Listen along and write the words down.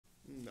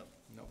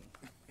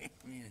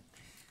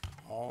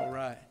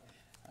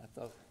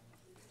thought,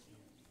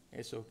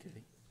 it's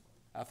okay.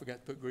 I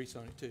forgot to put grease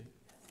on it too.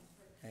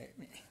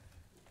 Amen.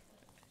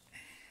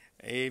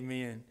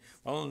 Amen.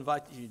 Well, I'll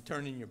invite you to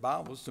turn in your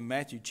Bibles to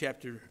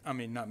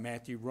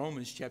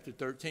Romans chapter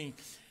 13.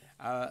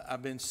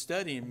 I've been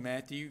studying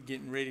Matthew,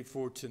 getting ready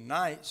for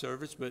tonight's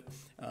service, but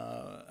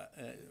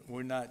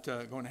we're not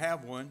going to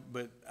have one.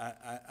 But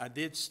I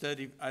did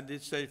study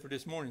for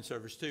this morning's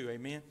service too.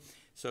 Amen.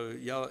 So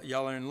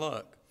y'all are in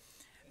luck.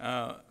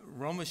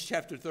 Romans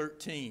chapter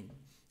 13.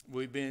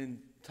 We've been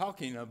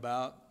talking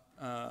about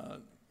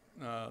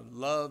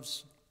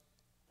love's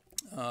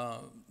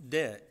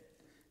debt,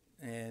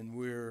 and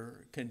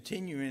we're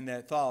continuing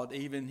that thought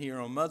even here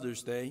on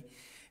Mother's Day,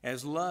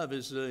 as love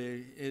is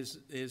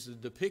a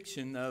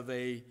depiction of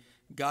a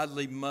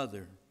godly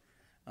mother,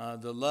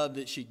 the love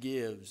that she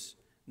gives.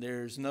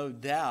 There's no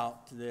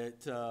doubt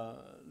that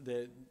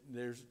it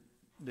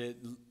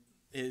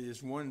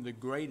is one of the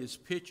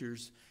greatest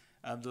pictures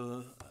of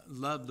the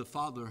love the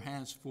Father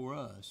has for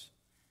us,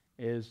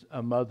 is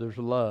a mother's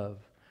love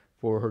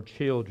for her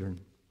children.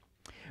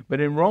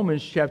 But in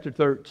Romans chapter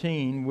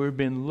 13, we've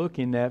been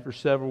looking at for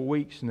several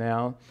weeks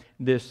now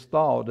this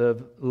thought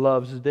of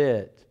love's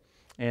debt.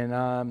 And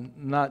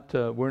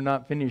we're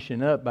not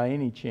finishing up by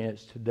any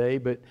chance today,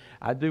 but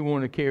I do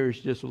want to carry us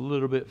just a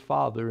little bit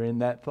farther in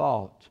that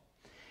thought.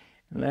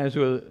 And as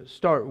we'll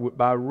start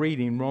by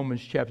reading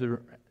Romans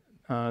chapter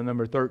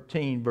number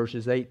 13,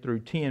 verses 8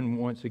 through 10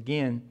 once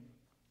again,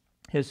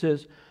 it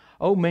says,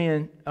 "O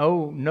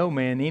no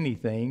man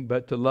anything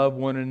but to love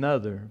one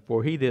another,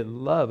 for he that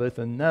loveth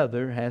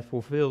another hath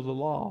fulfilled the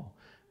law."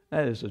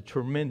 That is a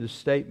tremendous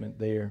statement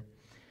there.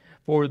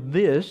 "For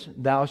this,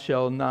 thou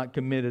shalt not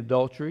commit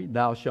adultery,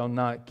 thou shalt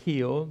not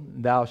kill,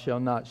 thou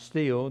shalt not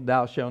steal,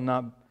 thou shalt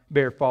not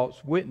bear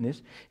false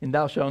witness, and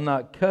thou shalt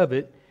not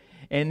covet.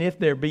 And if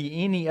there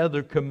be any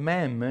other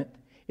commandment,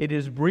 it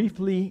is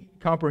briefly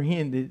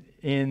comprehended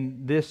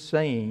in this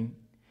saying,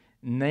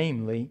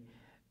 namely,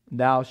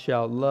 thou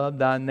shalt love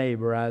thy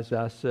neighbor as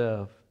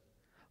thyself.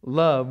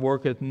 Love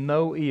worketh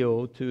no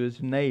ill to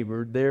his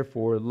neighbor,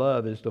 therefore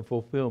love is the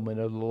fulfillment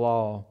of the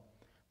law."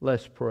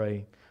 Let's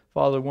pray.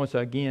 Father, once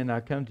again,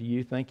 I come to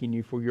you thanking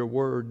you for your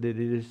word, that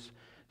it is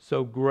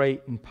so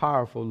great and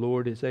powerful,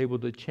 Lord. It's able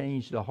to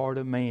change the heart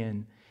of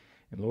man.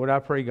 And Lord, I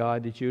pray,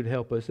 God, that you would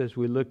help us as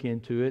we look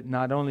into it,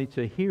 not only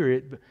to hear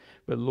it,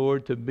 but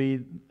Lord, to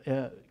be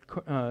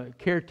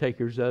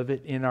caretakers of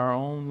it in our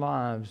own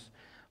lives.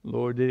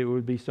 Lord, that it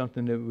would be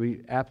something that would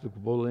be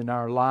applicable in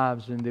our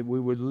lives and that we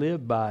would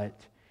live by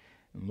it.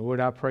 And Lord,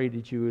 I pray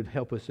that you would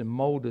help us and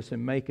mold us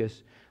and make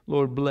us.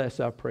 Lord, bless,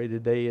 I pray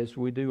today, as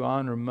we do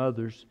honor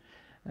mothers.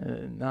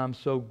 And I'm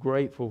so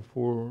grateful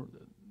for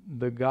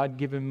the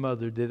God-given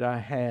mother that I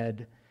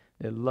had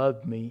that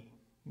loved me.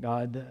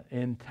 God,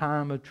 in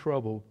time of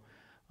trouble,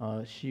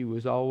 she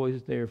was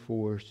always there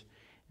for us.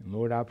 And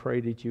Lord, I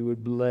pray that you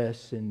would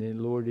bless, and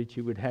then, Lord, that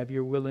you would have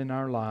your will in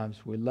our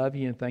lives. We love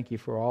you and thank you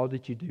for all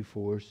that you do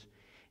for us.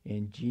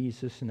 In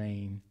Jesus'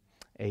 name,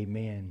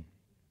 amen.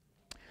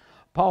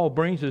 Paul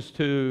brings us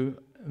to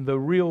the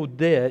real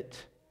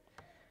debt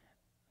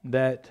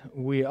that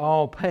we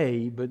all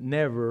pay but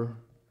never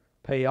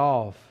pay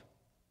off.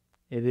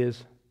 It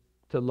is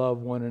to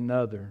love one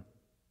another.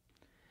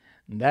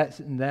 And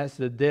that's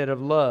the debt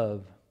of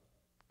love.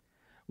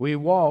 We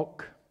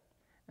talked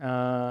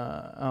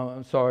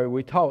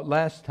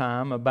last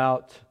time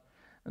about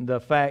the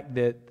fact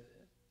that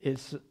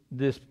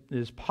this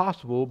is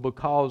possible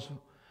because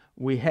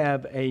we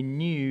have a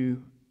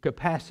new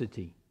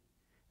capacity.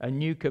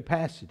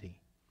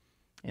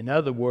 In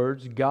other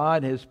words,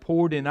 God has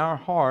poured in our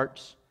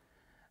hearts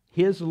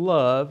His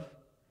love,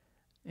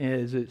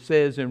 as it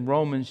says in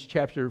Romans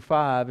chapter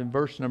 5 and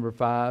verse number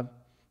 5,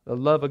 the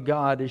love of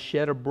God is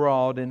shed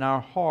abroad in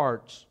our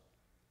hearts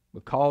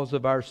because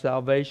of our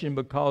salvation,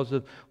 because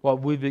of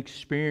what we've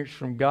experienced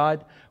from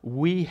God.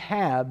 We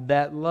have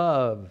that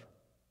love.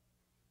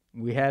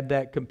 We have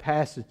that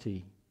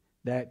capacity,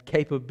 that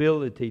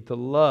capability to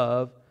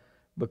love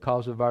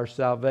because of our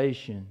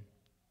salvation.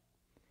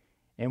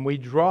 And we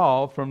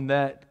draw from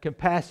that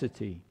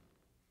capacity.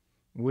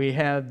 We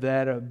have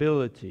that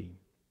ability.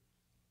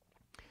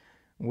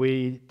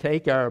 We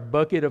take our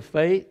bucket of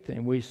faith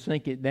and we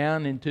sink it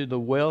down into the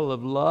well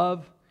of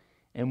love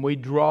and we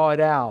draw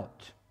it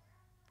out.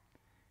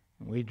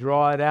 We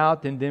draw it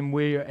out and then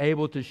we are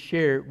able to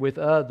share it with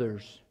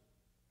others.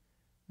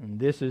 And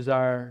this is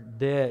our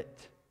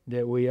debt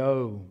that we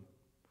owe.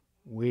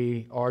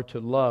 We are to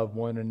love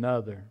one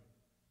another.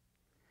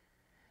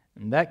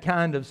 And that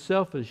kind of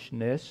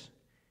selfishness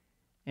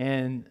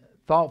and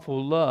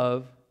thoughtful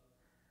love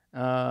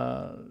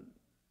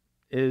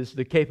is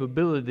the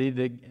capability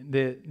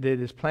that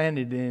is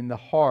planted in the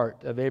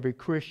heart of every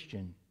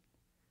Christian.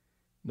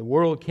 The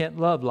world can't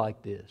love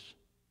like this.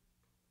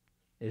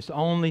 It's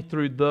only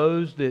through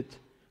those that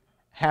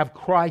have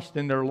Christ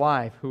in their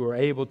life who are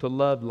able to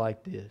love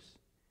like this.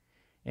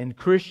 And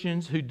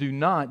Christians who do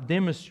not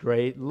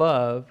demonstrate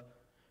love,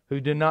 who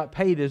do not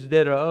pay this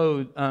debt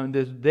of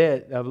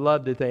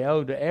love that they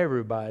owe to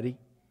everybody,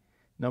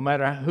 no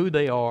matter who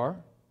they are,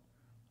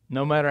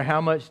 no matter how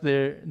much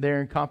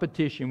they're in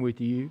competition with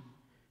you,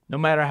 no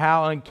matter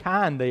how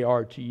unkind they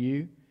are to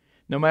you,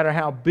 no matter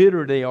how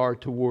bitter they are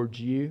towards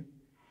you,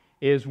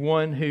 is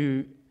one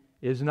who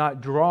is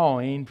not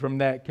drawing from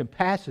that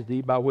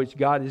capacity by which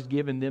God has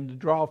given them to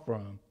draw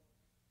from.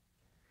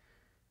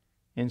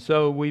 And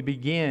so we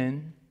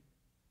begin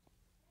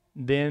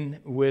then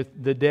with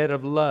the debt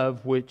of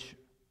love, which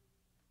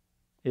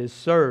is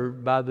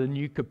served by the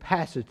new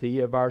capacity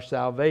of our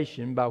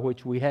salvation by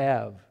which we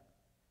have.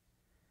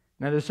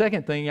 Now, the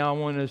second thing I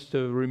want us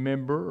to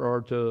remember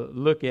or to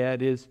look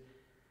at is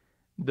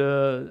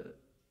the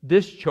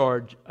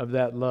discharge of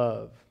that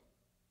love.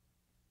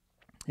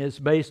 It's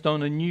based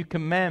on a new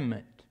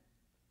commandment.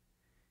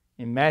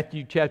 In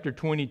Matthew chapter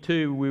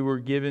 22, we were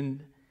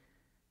given,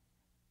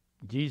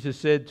 Jesus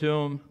said to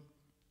him,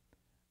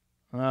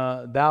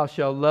 thou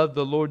shalt love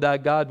the Lord thy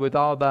God with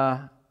all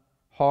thy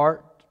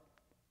heart,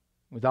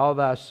 with all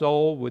thy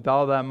soul, with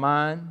all thy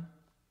mind.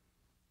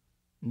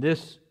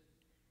 This,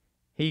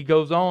 he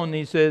goes on,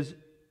 he says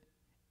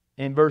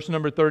in verse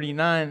number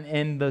 39,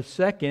 and the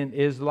second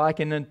is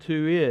likened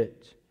unto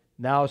it,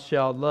 thou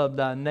shalt love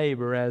thy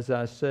neighbor as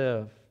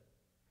thyself.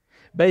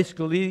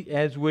 Basically,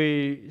 as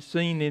we've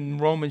seen in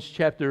Romans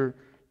chapter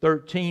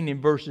 13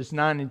 in verses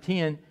 9 and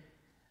 10,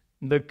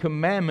 the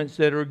commandments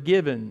that are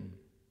given.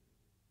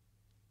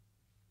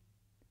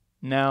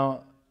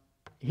 Now,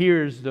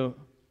 here's the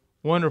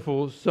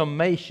wonderful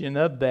summation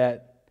of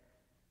that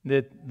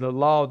the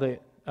law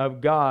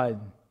of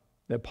God.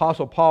 The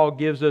Apostle Paul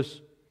gives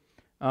us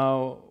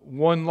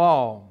one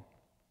law,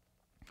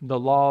 the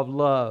law of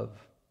love.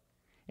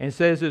 And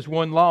says this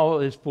one law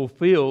is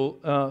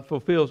fulfills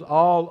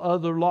all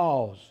other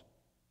laws.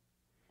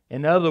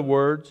 In other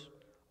words,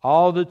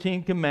 all the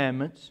 10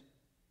 commandments.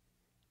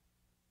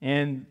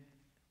 And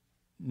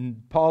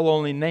Paul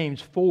only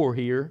names 4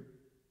 here.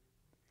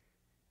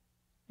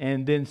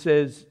 And then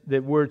says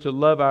that we're to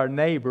love our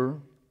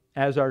neighbor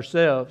as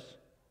ourselves.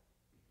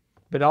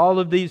 But all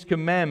of these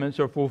commandments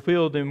are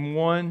fulfilled in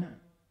one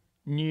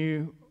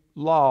new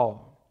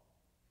law.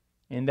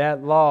 And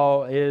that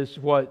law is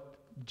what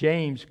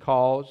James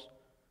calls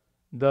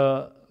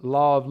the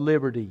law of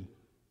liberty,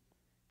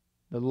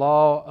 the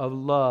law of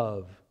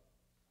love.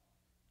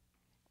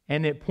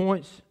 And it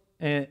points,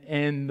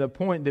 and the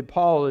point that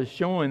Paul is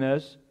showing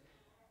us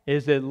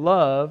is that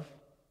love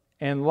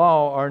and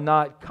law are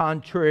not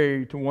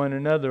contrary to one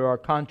another, or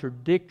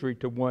contradictory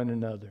to one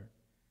another.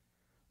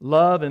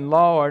 Love and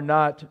law are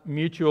not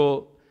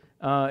mutually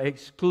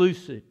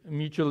exclusive.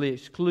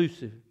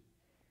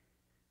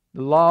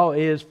 The law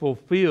is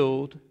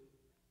fulfilled.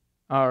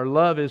 Our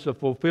love is a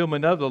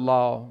fulfillment of the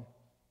law.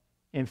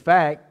 In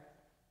fact,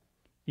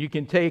 you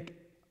can take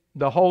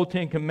the whole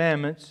 10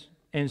 commandments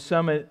and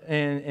sum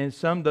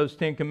those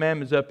 10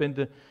 commandments up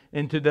into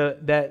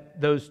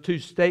those 2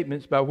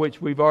 statements by which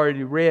we've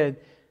already read.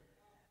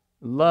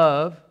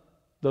 Love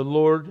the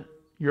Lord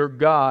your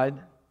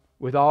God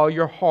with all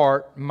your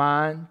heart,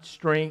 mind,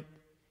 strength,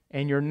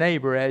 and your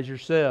neighbor as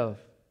yourself.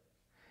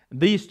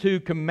 These 2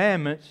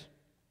 commandments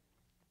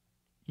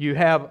you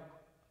have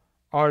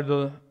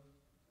are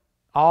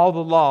all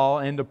the law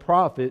and the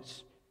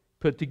prophets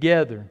put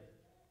together.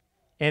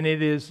 And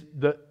it is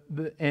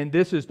and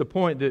this is the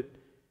point that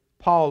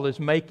Paul is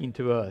making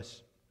to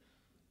us.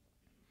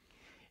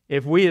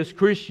 If we as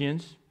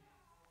Christians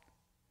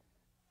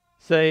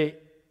say,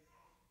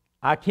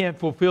 I can't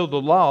fulfill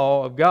the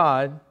law of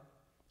God,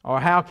 or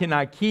how can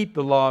I keep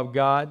the law of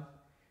God?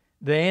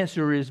 The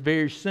answer is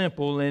very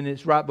simple, and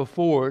it's right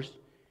before us.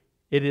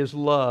 It is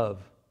love.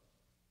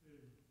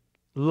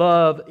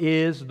 Love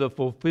is the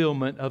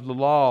fulfillment of the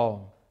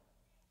law.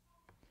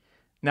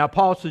 Now,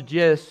 Paul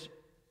suggests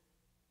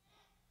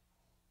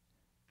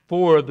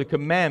 4 of the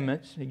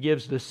commandments. He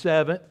gives the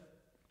 7th,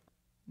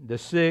 the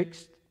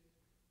 6th,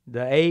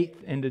 the 8th,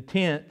 and the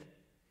 10th.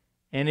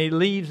 And he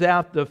leaves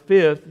out the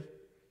 5th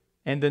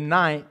and the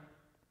 9th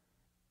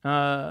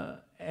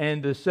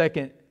and the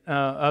second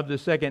of the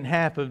second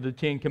half of the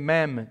 10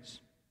 commandments.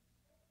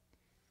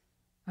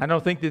 I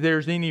don't think that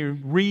there's any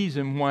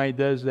reason why he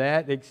does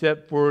that,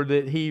 except for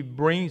that he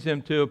brings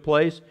them to a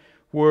place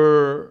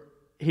where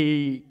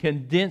he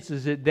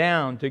condenses it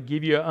down to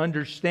give you an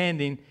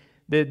understanding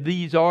that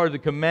these are the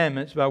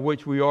commandments by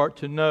which we are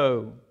to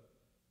know.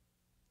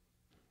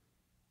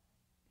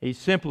 He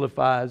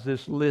simplifies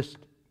this list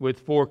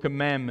with 4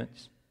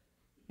 commandments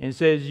and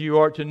says you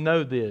are to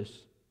know this.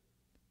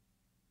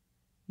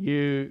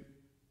 You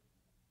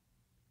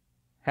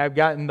have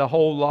gotten the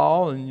whole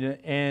law,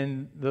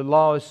 and the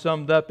law is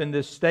summed up in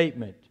this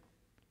statement.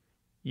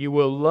 You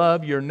will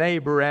love your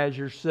neighbor as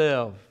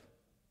yourself.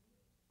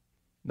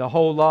 The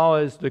whole law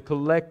is the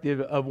collective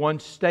of one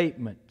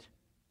statement.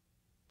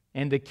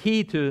 And the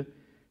key to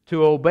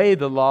obey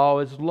the law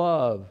is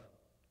love.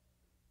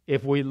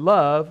 If we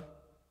love,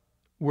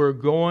 we're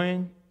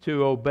going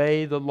to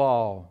obey the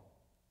law.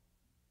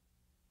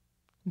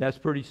 That's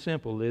pretty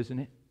simple, isn't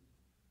it?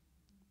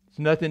 There's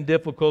nothing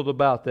difficult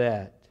about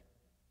that.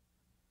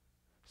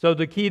 So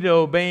the key to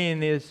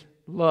obeying is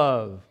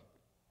love.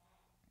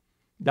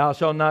 Thou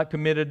shalt not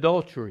commit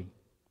adultery.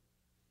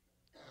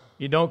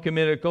 You don't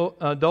commit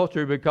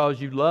adultery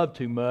because you love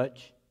too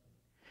much.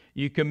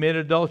 You commit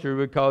adultery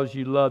because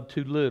you love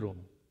too little.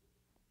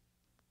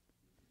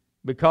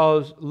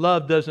 Because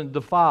love doesn't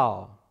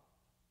defile.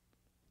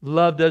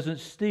 Love doesn't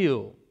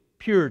steal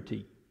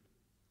purity.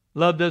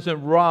 Love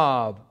doesn't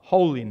rob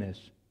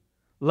holiness.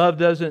 Love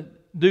doesn't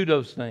do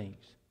those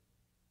things.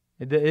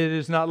 It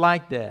is not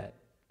like that.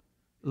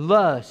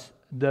 Lust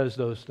does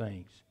those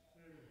things.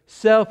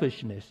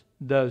 Selfishness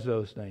does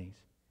those things.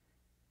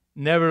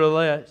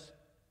 Nevertheless,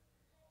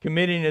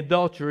 committing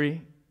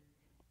adultery,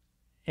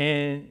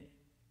 and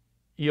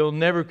you'll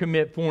never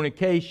commit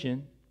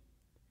fornication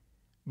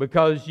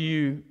because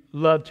you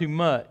love too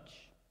much.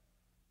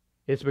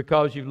 It's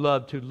because you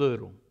love too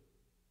little.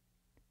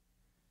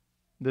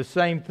 The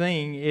same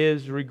thing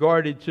is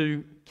regarded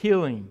to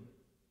killing.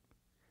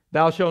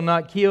 Thou shalt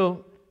not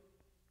kill.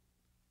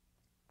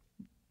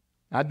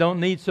 I don't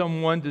need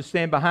someone to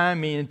stand behind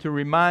me and to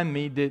remind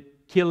me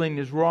that killing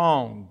is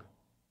wrong.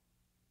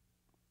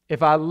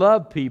 If I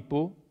love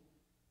people,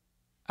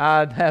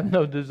 I'd have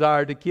no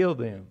desire to kill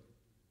them.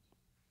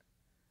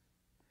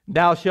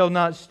 Thou shalt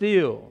not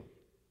steal.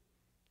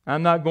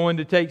 I'm not going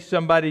to take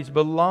something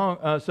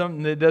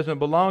that doesn't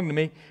belong to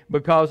me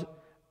because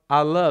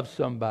I love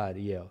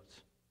somebody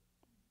else.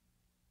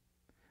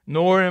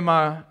 Nor am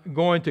I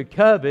going to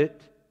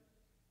covet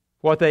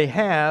what they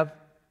have,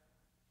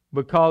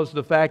 because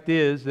the fact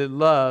is that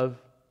love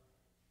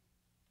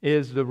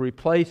is the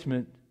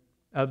replacement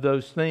of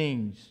those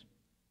things.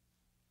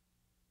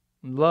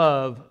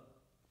 Love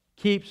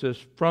keeps us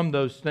from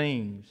those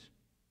things.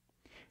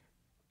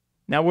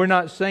 Now, we're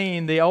not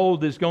saying the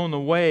old is gone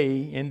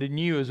away and the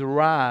new has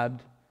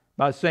arrived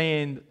by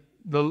saying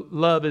the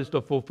love is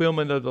the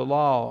fulfillment of the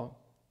law.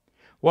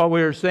 What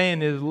we're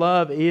saying is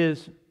love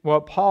is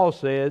what Paul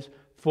says,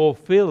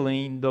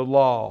 fulfilling the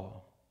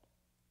law.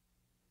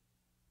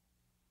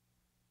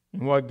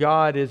 And what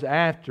God is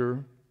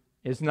after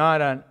is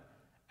not an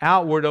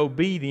outward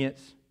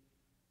obedience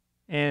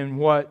in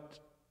what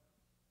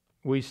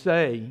we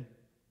say.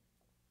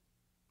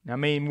 I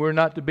mean, we're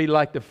not to be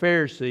like the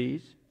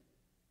Pharisees.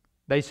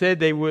 They said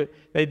they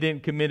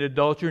didn't commit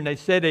adultery, and they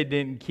said they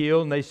didn't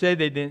kill, and they said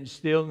they didn't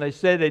steal, and they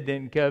said they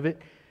didn't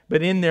covet.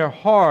 But in their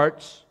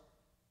hearts,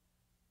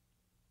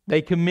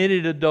 they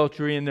committed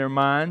adultery in their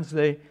minds.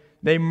 They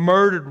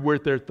murdered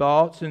with their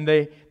thoughts, and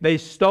they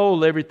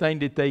stole everything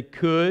that they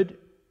could,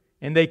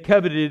 and they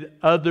coveted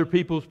other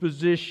people's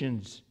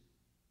positions.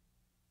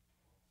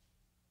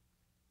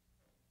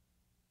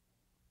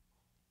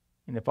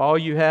 And if all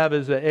you have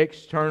is an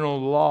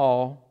external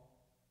law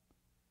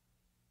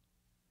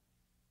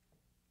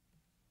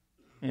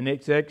and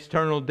its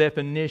external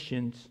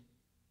definitions,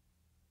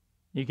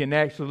 you can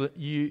actually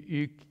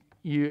you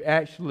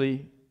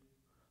actually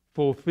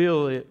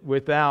fulfill it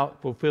without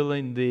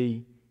fulfilling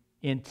the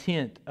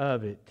intent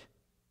of it.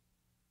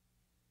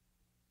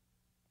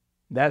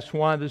 That's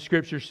why the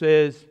Scripture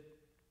says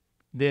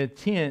the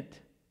intent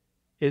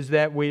is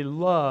that we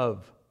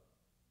love,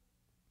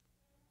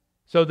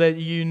 so that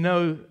you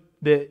know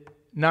that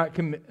you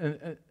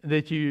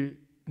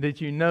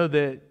know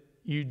that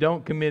you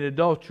don't commit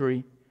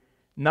adultery,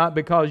 not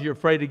because you're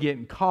afraid of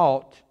getting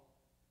caught,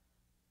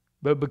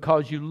 but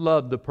because you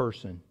love the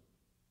person.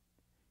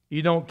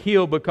 You don't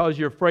kill because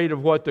you're afraid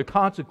of what the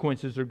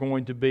consequences are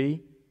going to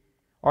be,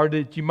 or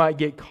that you might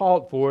get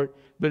caught for it,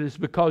 but it's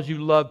because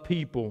you love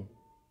people.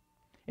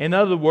 In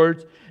other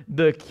words,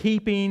 the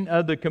keeping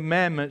of the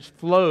commandments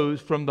flows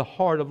from the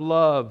heart of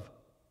love.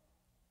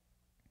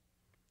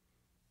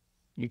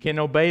 You can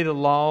obey the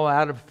law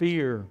out of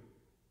fear.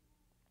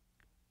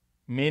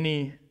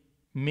 Many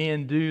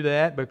men do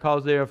that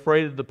because they're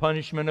afraid of the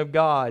punishment of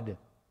God.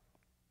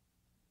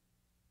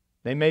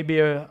 They may be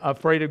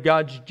afraid of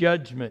God's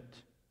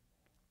judgment,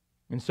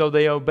 and so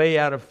they obey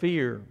out of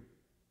fear.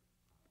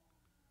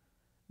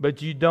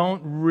 But you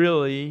don't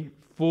really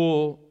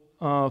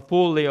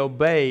fully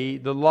obey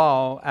the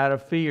law out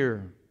of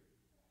fear.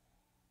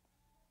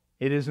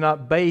 It is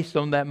not based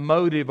on that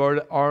motive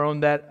or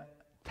on that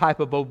type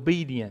of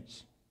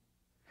obedience.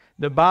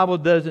 The Bible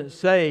doesn't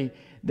say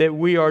that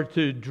we are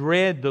to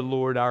dread the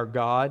Lord our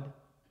God.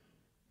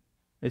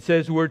 It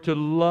says we're to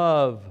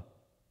love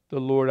the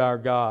Lord our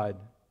God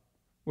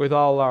with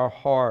all our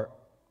heart,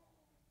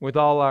 with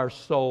all our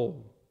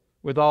soul,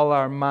 with all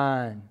our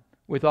mind,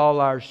 with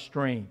all our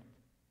strength.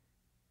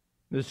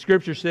 The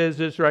Scripture says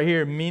this right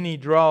here: many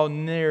draw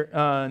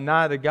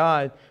nigh to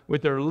God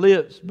with their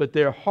lips, but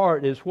their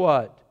heart is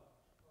what?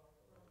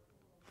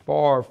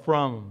 Far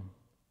from Him.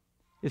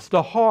 It's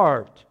the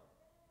heart.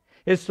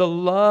 It's the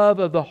love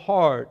of the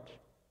heart.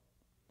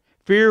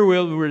 Fear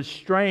will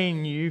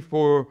restrain you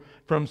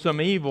from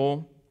some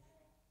evil,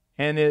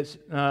 and its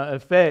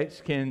effects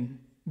can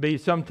be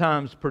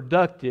sometimes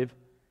productive,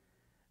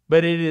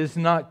 but it is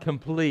not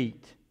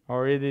complete,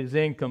 or it is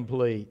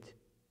incomplete.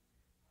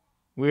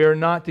 We are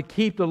not to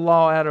keep the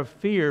law out of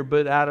fear,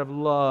 but out of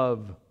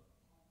love.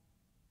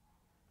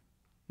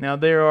 Now,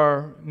 there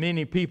are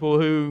many people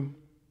who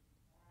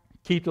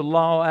keep the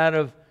law out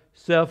of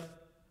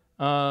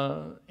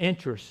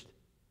self-interest.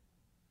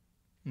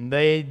 And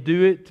they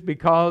do it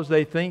because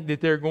they think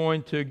that they're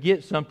going to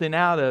get something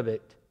out of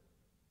it.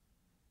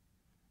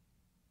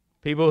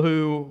 People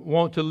who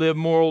want to live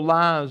moral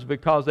lives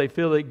because they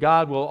feel that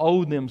God will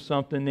owe them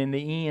something in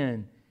the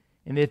end,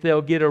 and that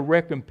they'll get a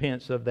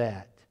recompense of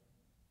that.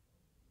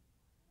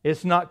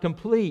 It's not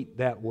complete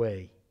that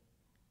way.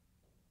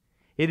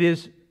 It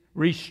is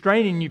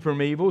restraining you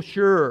from evil,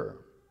 sure.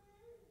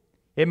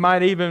 It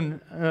might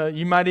even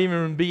you might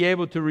even be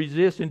able to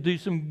resist and do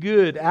some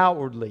good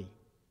outwardly.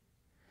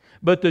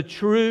 But the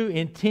true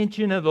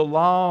intention of the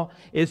law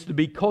is to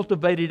be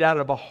cultivated out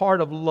of a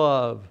heart of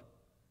love.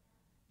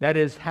 That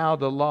is how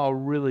the law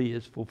really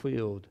is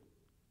fulfilled.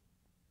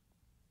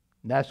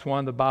 And that's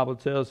why the Bible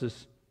tells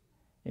us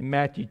in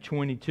Matthew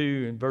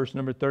 22 and verse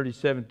number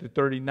 37 to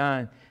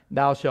 39,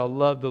 Thou shalt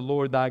love the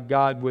Lord thy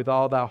God with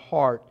all thy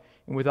heart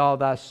and with all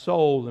thy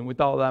soul and with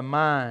all thy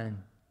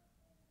mind.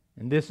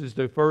 And this is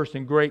the first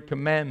and great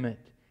commandment.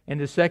 And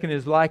the second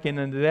is likened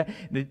unto that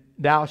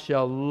thou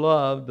shalt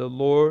love the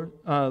Lord,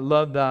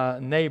 love thy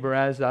neighbor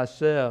as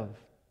thyself.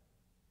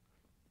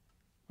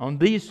 On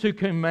these two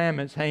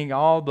commandments hang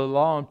all the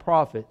law and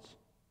prophets.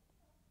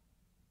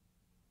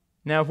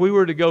 Now, if we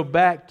were to go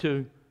back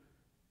to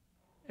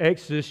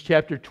Exodus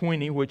chapter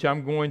 20, which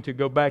I'm going to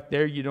go back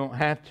there, you don't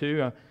have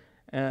to,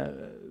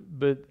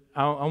 but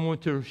I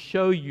want to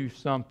show you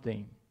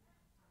something.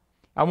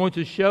 I want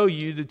to show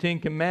you the Ten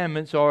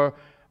Commandments are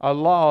a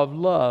law of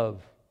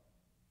love.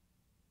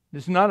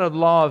 It's not a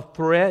law of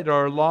threat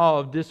or a law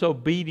of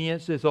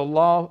disobedience. It's a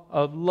law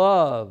of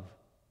love.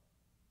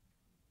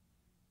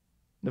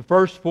 The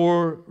first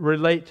four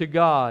relate to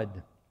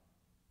God.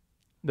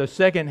 The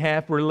second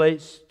half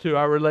relates to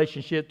our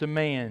relationship to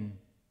man.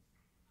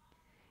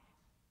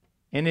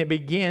 And it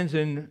begins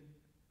in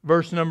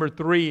verse number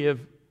 3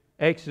 of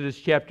Exodus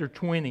chapter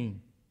 20.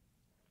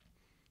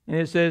 And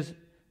it says,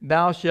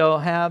 Thou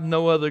shalt have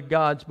no other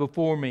gods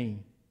before me.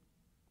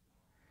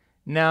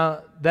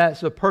 Now,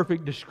 that's a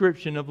perfect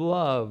description of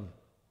love.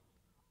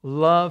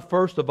 Love,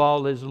 first of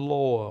all, is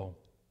loyal.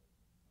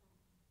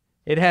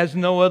 It has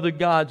no other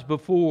gods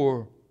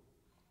before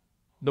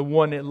the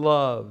one it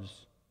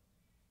loves.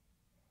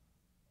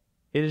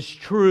 It is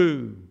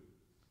true.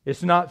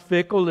 It's not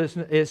fickle.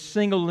 It's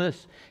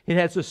singleness. It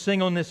has a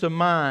singleness of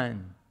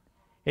mind.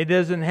 It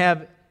doesn't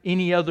have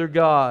any other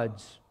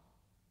gods.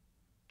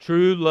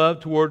 True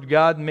love toward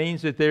God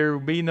means that there will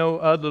be no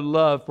other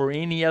love for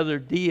any other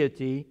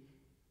deity.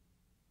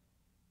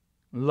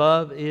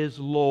 Love is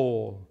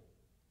loyal.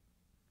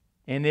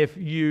 And if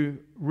you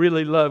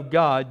really love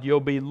God, you'll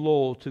be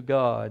loyal to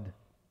God.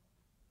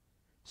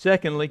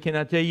 Secondly, can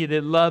I tell you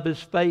that love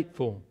is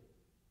faithful?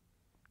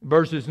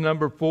 Verses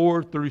number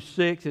 4 through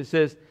 6, it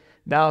says,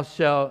 Thou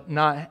shalt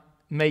not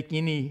make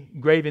any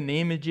graven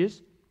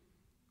images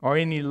or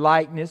any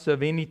likeness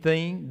of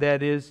anything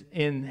that is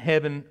in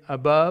heaven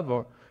above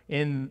or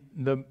in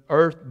the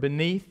earth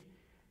beneath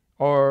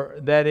or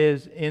that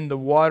is in the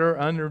water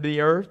under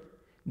the earth.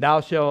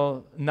 Thou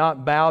shalt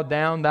not bow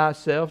down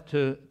thyself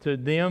to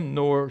them,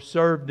 nor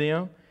serve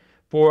them.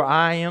 For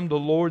I am the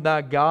Lord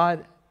thy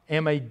God,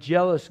 am a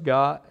jealous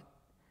God,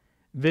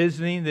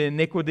 visiting the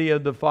iniquity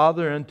of the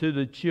father unto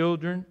the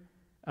children,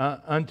 and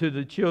unto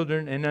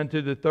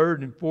the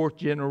third and fourth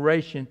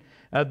generation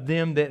of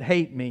them that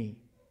hate me,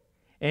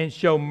 and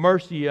show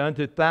mercy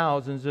unto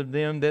thousands of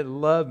them that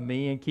love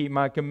me and keep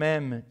my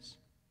commandments.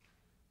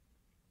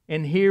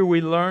 And here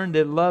we learn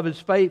that love is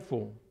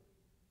faithful.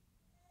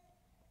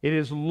 It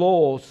is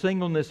loyal,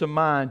 singleness of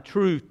mind,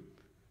 truth,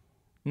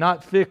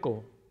 not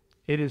fickle.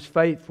 It is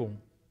faithful.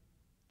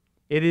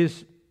 It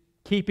is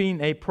keeping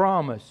a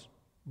promise,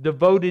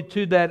 devoted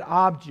to that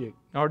object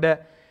or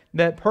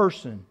that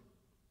person.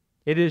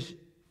 It is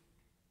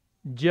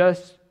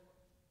just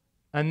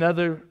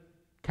another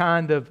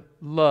kind of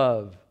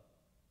love,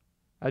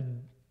 a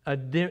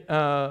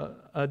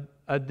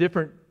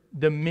different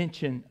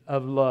dimension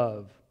of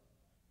love.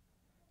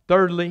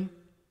 Thirdly,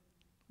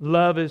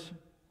 love is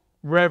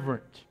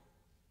reverent.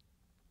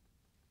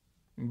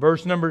 In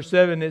verse number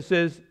 7 it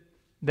says,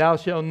 Thou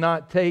shalt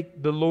not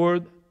take the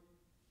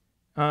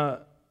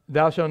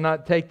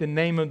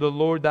name of the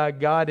Lord thy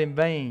God in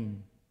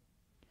vain.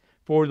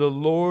 For the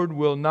Lord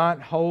will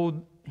not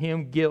hold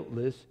him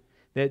guiltless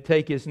that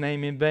take his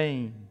name in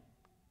vain.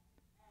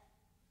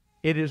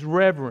 It is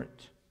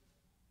reverent.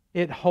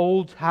 It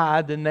holds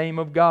high the name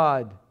of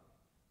God.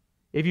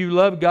 If you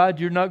love God,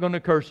 you're not going to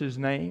curse his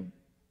name.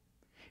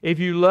 If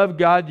you love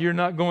God, you're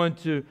not going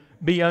to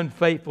be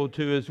unfaithful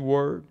to his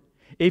word.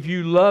 If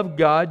you love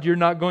God, you're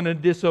not going to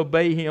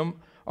disobey him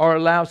or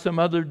allow some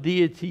other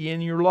deity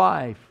in your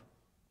life.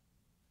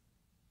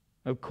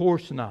 Of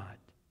course not.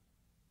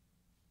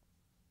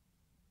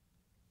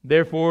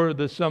 Therefore,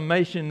 the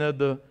summation of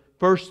the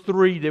first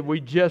three that we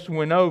just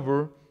went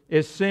over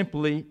is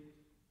simply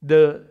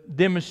the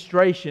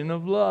demonstration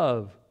of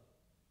love.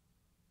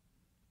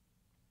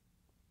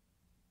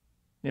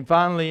 And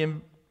finally,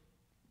 in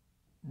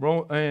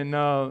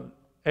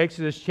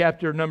Exodus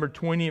chapter number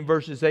 20 and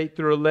verses 8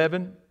 through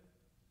 11,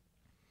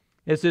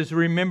 it says,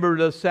 Remember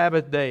the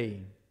Sabbath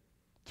day,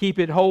 keep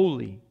it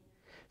holy.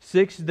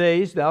 6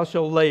 days thou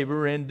shalt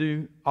labor and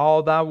do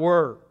all thy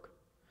work.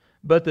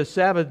 But the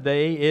Sabbath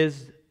day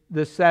is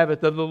the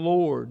Sabbath of the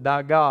Lord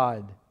thy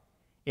God.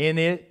 In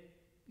it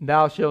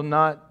thou shalt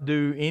not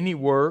do any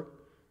work.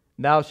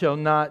 Thou shalt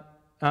not,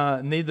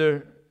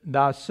 neither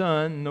thy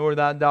son, nor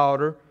thy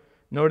daughter,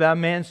 nor thy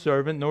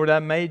manservant, nor thy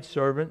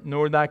maidservant,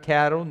 nor thy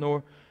cattle,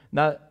 nor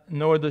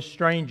the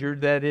stranger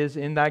that is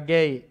in thy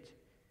gate.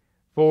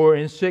 For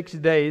in 6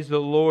 days the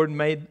Lord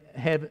made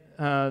heaven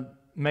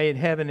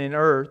and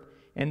earth,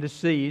 and the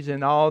seas,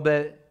 and all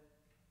that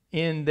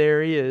in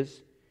there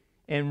is,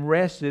 and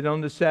rested on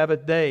the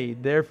Sabbath day.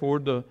 Therefore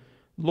the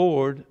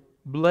Lord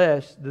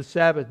blessed the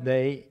Sabbath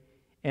day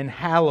and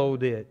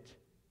hallowed it.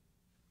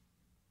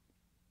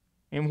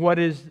 And what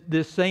is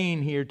this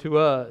saying here to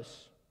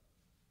us?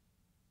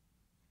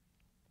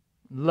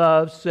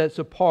 Love sets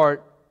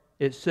apart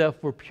itself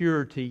for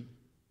purity,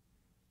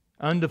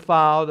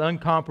 undefiled,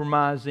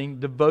 uncompromising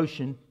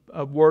devotion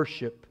of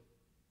worship.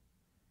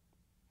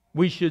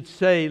 We should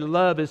say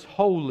love is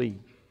holy.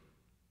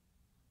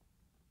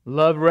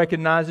 Love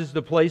recognizes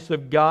the place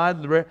of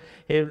God.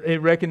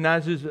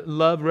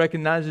 Love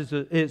recognizes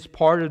it's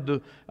part of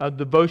the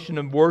devotion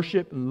of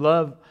worship.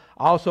 Love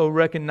also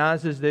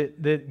recognizes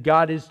that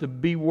God is to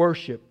be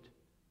worshipped.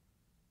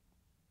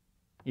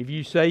 If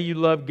you say you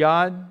love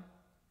God,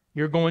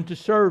 you're going to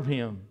serve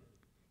Him.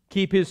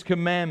 Keep His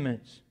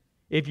commandments.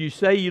 If you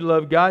say you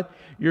love God,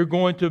 you're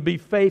going to be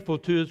faithful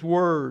to His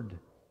Word.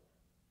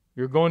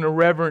 You're going to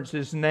reverence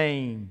His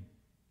name.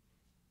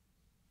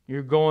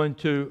 You're going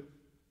to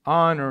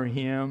honor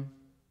Him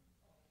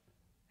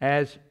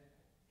as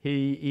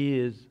He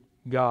is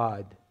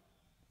God.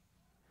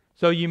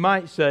 So you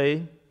might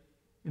say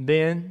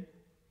then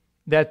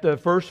that the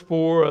first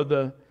 4 of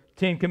the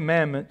 10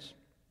 commandments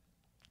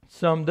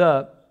summed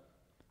up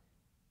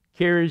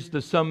carries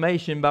the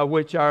summation by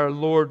which our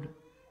Lord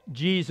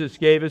Jesus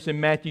gave us in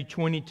Matthew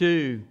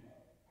 22.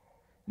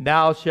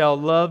 Thou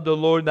shalt love the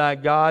Lord thy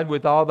God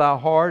with all thy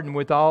heart and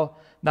with all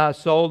thy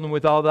soul and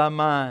with all thy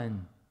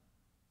mind.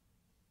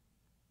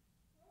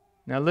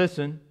 Now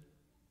listen,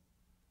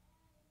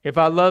 if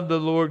I love the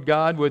Lord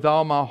God with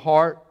all my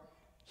heart,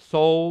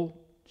 soul,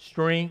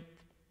 strength,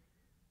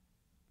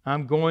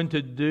 am I going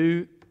to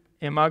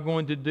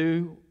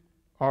do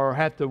or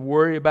have to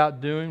worry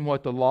about doing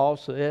what the law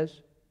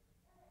says?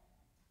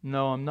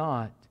 No, I'm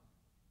not.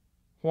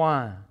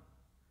 Why?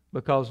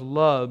 Because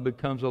love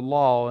becomes a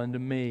law unto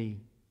me.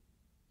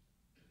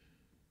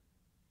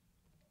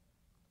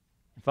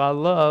 If I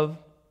love,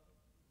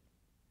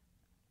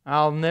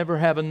 I'll never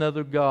have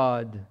another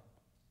God.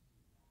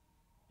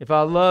 If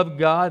I love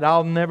God,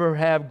 I'll never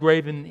have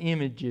graven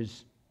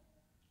images.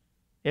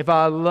 If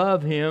I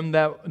love Him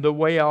the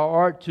way I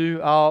ought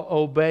to, I'll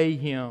obey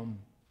Him.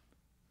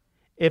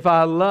 If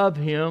I love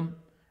Him,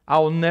 I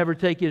will never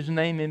take His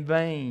name in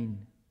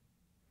vain.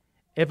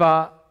 If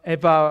I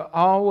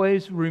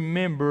always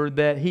remember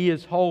that He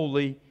is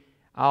holy,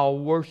 I'll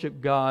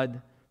worship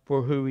God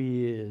for who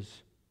He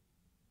is.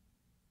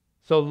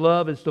 So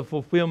love is the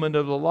fulfillment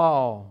of the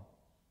law.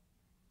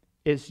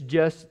 It's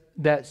just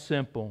that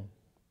simple.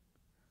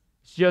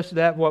 It's just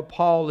that what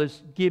Paul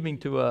is giving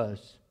to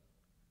us.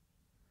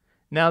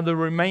 Now the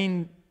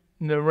remaining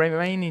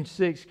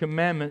 6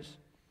 commandments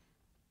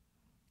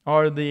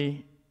are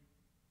the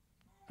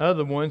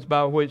other ones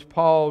by which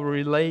Paul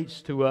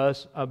relates to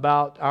us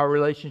about our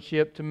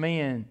relationship to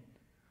men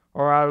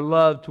or our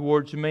love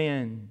towards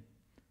men.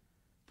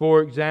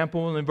 For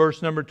example, in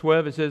verse number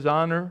 12 it says,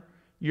 honor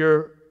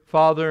your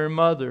father and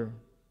mother,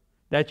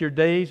 that your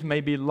days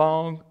may be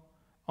long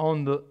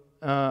on the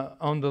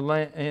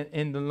land,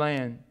 in the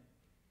land.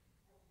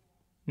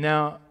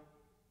 Now,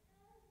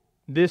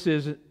 this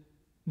is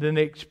an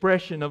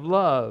expression of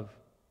love.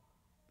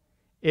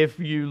 If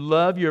you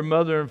love your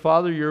mother and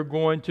father, you're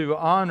going to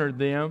honor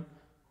them,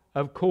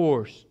 of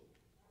course.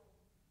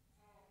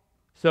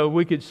 So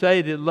we could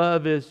say that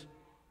love is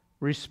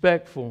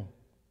respectful.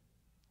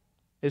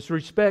 It's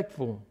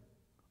respectful.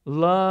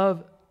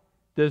 Love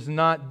does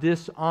not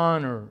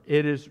dishonor.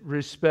 It is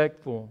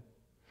respectful.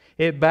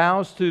 It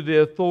bows to the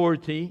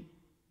authority.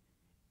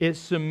 It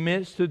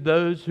submits to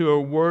those who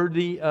are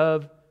worthy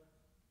of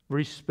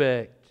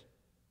respect.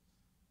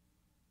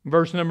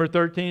 Verse number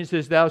 13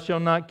 says, thou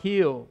shalt not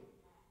kill.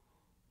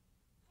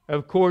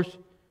 Of course,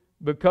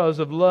 because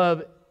of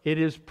love, it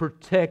is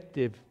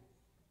protective.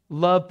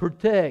 Love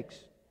protects.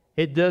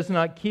 It does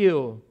not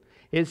kill.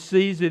 It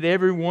sees that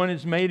everyone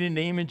is made in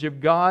the image of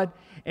God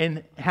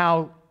and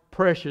how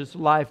precious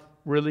life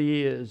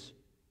really is.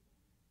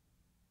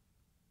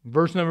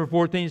 Verse number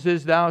 14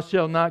 says, thou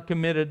shalt not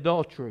commit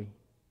adultery.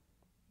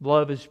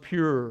 Love is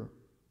pure.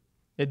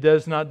 It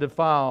does not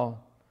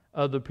defile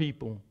other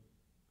people.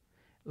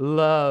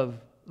 Love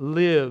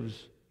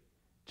lives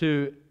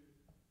to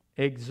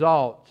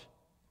exalt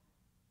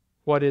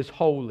what is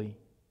holy,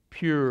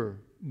 pure,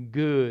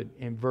 good,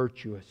 and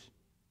virtuous.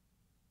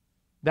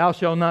 Thou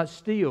shalt not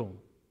steal.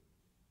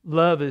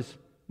 Love is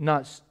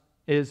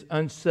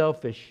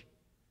unselfish.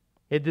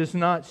 It does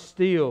not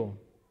steal.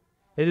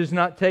 It does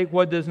not take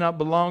what does not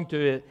belong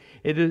to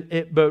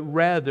it, but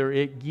rather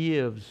it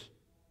gives.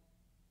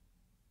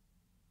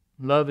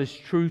 Love is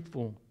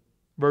truthful.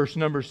 Verse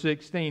number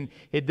 16.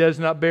 It does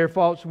not bear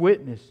false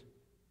witness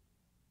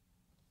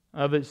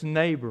of its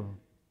neighbor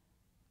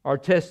or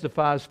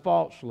testifies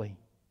falsely.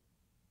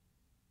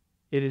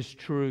 It is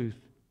truth.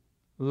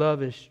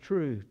 Love is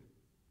truth.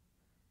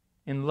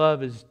 And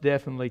love is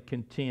definitely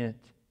content.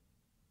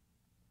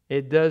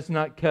 It does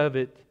not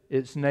covet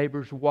its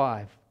neighbor's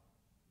wife,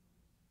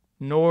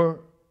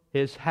 nor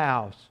his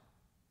house,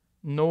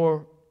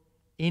 nor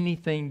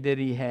anything that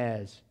he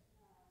has.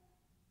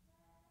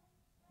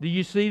 Do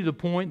you see the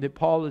point that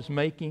Paul is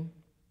making?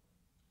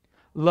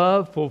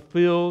 Love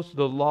fulfills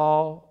the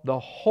law, the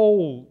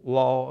whole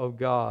law of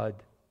God.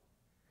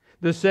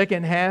 The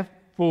second half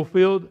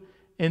fulfilled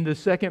in the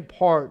second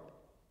part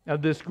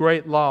of this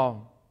great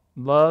law.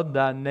 Love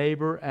thy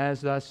neighbor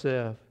as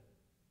thyself.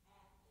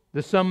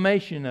 The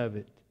summation of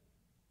it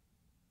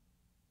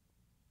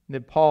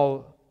that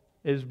Paul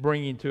is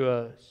bringing to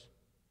us.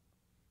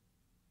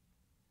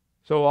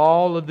 So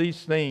all of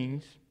these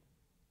things,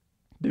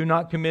 do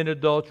not commit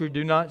adultery,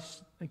 do not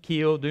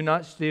kill, do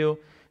not steal,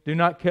 do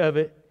not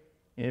covet.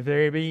 And if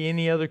there be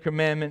any other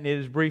commandment, it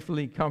is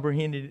briefly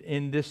comprehended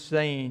in this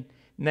saying,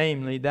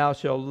 namely, thou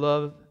shalt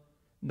love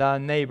thy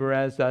neighbor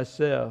as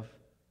thyself.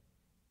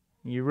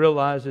 You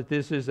realize that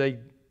this is a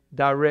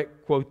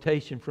direct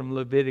quotation from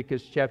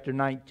Leviticus chapter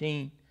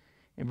 19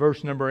 and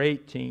verse number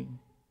 18.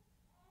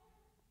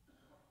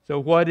 So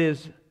what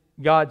is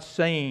God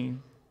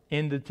saying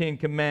in the Ten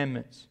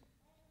Commandments?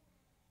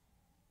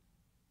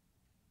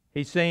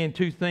 He's saying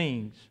two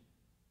things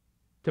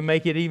to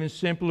make it even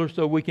simpler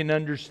so we can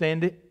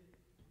understand it.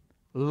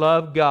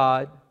 Love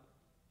God,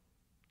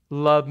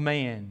 love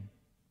man.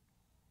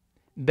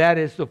 That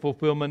is the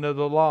fulfillment of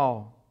the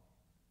law.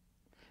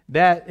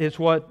 That is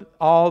what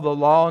all the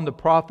law and the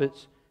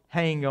prophets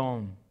hang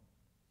on.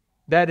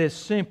 That is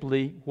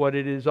simply what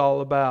it is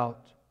all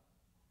about.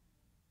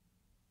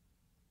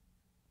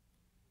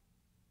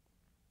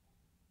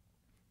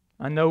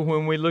 I know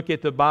when we look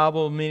at the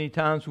Bible, many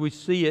times we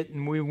see it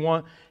and we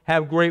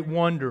have great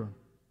wonder.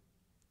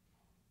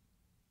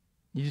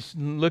 You just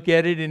look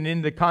at it, and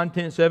in the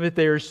contents of it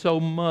there is so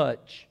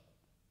much.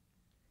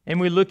 And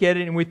we look at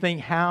it and we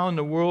think, how in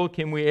the world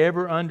can we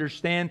ever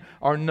understand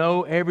or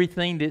know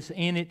everything that's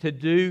in it to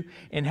do,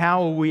 and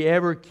how will we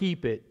ever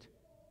keep it?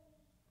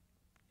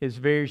 It's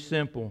very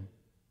simple.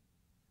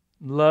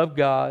 Love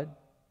God,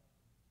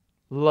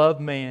 love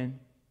man,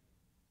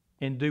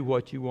 and do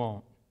what you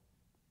want.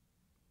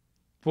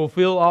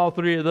 Fulfill all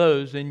three of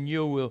those, and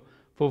you will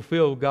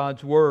fulfill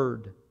God's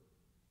Word.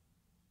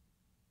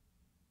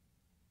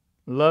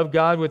 Love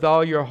God with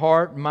all your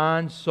heart,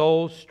 mind,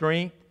 soul,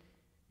 strength,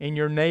 and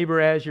your neighbor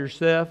as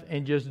yourself,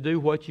 and just do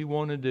what you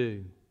want to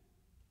do.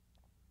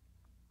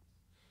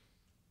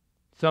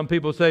 Some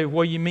people say,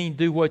 what do you mean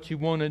do what you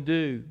want to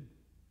do?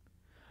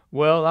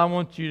 Well, I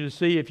want you to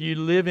see, if you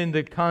live in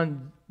the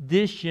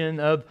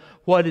condition of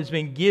what has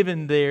been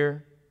given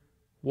there,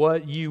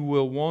 what you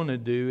will want to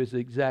do is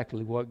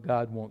exactly what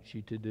God wants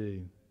you to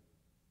do.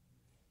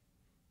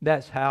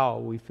 That's how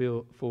we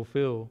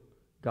fulfill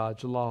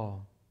God's law.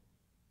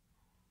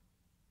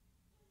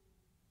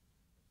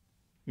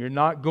 You're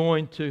not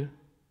going to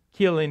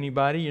kill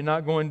anybody. You're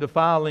not going to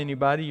defile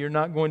anybody. You're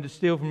not going to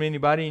steal from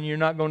anybody. And you're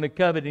not going to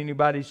covet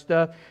anybody's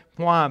stuff.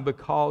 Why?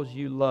 Because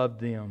you love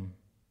them.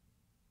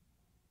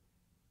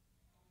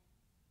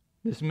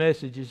 This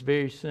message is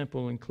very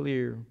simple and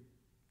clear.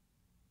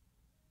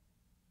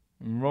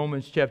 In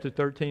Romans chapter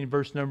 13,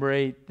 verse number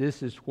 8,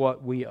 this is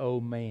what we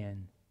owe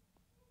man.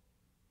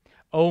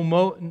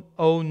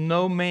 Owe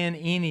no man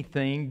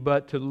anything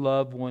but to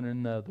love one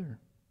another.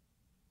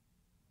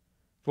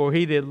 For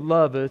he that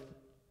loveth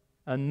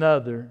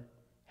another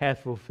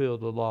hath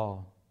fulfilled the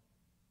law.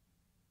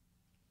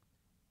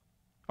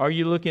 Are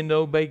you looking to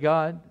obey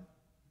God?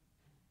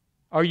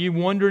 Are you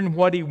wondering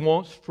what He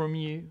wants from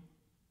you?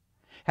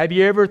 Have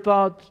you ever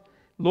thought,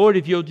 Lord,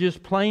 if you'll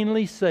just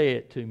plainly say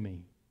it to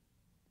me?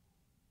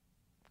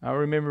 I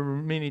remember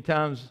many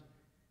times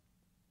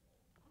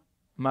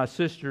my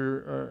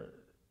sister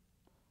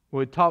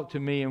would talk to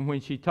me, and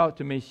when she talked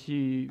to me,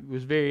 she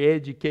was very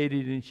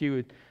educated, and she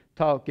would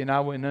talk, and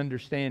I wouldn't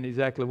understand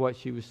exactly what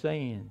she was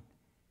saying.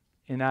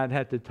 And I'd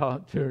have to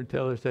talk to her and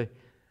tell her, say,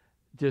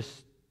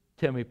 just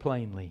tell me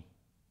plainly.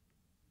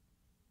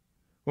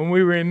 When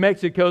we were in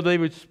Mexico, they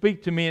would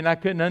speak to me, and I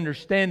couldn't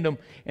understand them.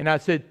 And I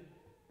said,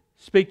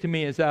 speak to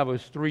me as I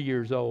was 3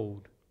 years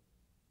old,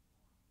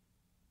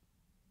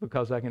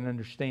 because I can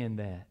understand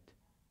that.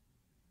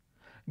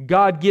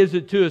 God gives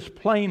it to us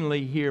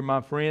plainly here,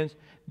 my friends,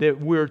 that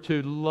we're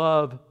to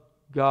love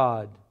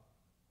God,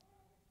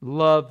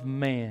 love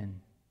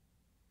man.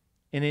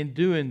 And in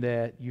doing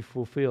that, you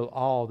fulfill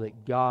all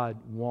that God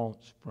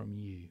wants from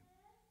you.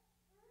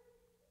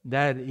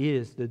 That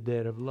is the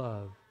debt of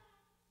love.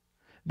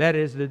 That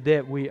is the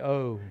debt we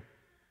owe.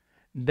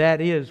 That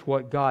is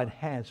what God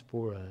has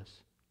for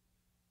us.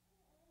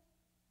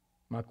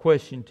 My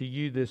question to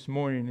you this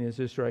morning is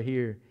this right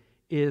here.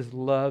 is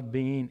love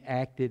being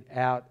acted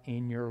out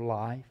in your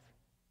life?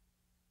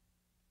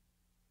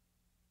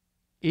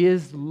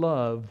 Is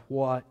love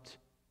what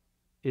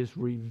is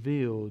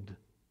revealed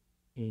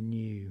in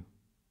you?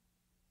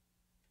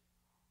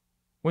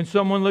 When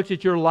someone looks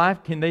at your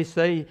life, can they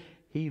say,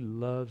 he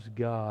loves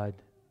God?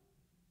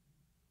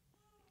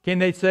 Can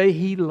they say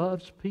he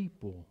loves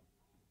people?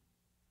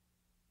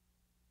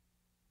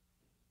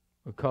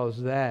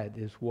 Because that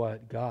is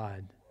what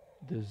God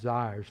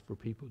desires for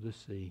people to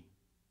see.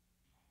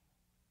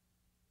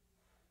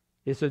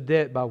 It's a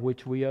debt by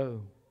which we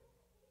owe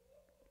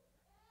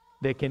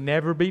that can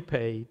never be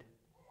paid,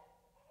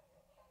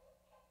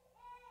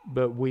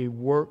 but we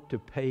work to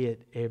pay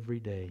it every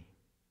day,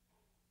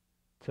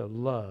 to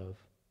love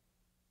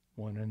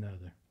one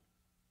another.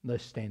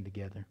 Let's stand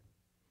together.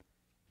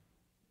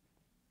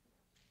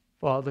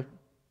 Father,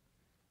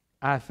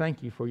 I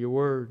thank you for your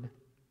word,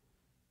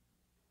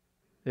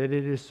 that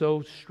it is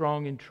so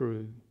strong and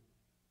true.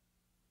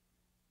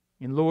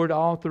 And Lord,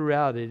 all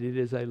throughout it, it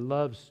is a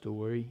love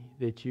story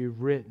that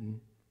you've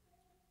written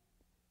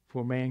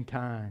for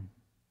mankind.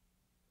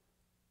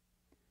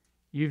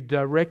 You've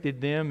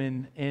directed them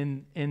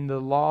in the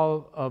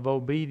law of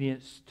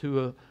obedience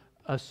to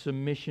a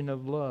submission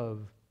of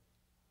love.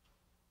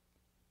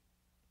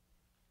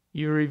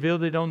 You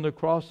revealed it on the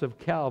cross of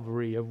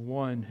Calvary of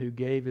one who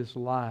gave his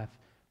life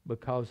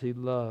because he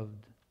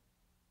loved.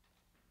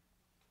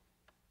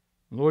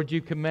 Lord,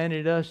 you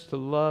commanded us to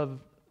love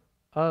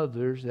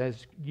others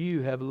as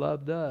you have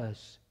loved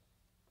us.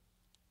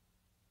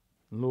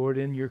 Lord,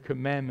 in your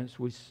commandments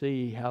we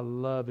see how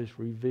love is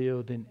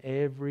revealed in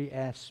every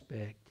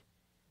aspect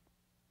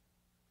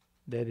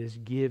that is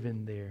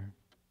given there.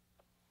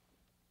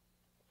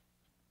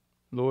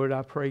 Lord,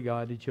 I pray,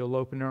 God, that you'll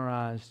open our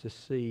eyes to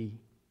see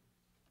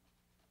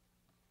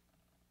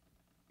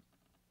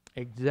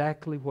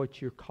exactly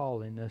what you're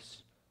calling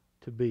us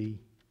to be.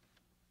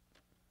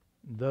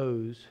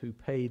 Those who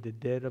pay the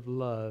debt of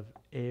love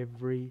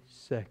every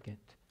second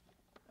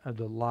of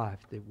the life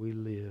that we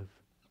live.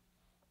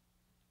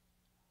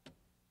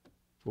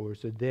 For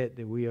it's a debt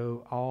that we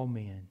owe all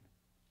men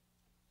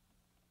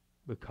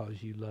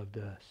because you loved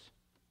us.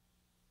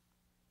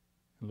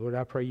 Lord,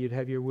 I pray you'd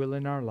have your will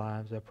in our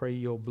lives. I pray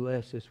you'll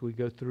bless as we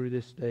go through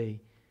this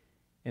day.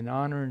 In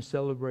honor and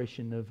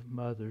celebration of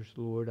mothers,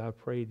 Lord, I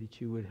pray that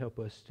you would help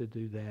us to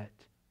do that.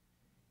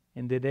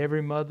 And that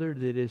every mother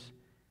that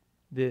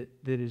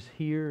is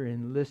here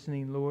and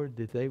listening, Lord,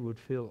 that they would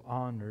feel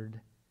honored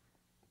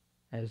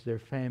as their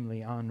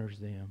family honors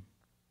them.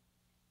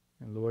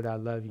 And Lord, I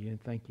love you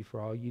and thank you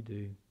for all you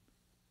do.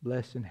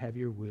 Bless and have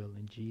your will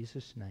in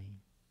Jesus' name.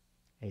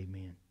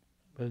 Amen.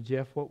 Brother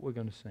Jeff, what we're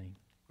going to sing?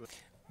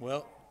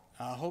 Well,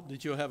 I hope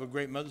that you'll have a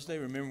great Mother's Day.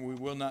 Remember, we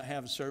will not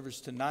have a service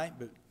tonight,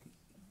 but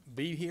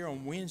be here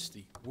on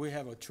Wednesday. We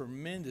have a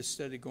tremendous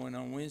study going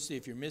on Wednesday.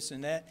 If you're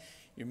missing that,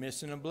 you're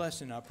missing a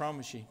blessing, I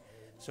promise you.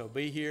 So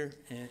be here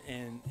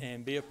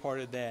and be a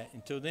part of that.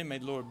 Until then, may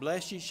the Lord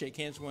bless you. Shake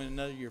hands with one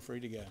another. You're free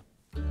to go.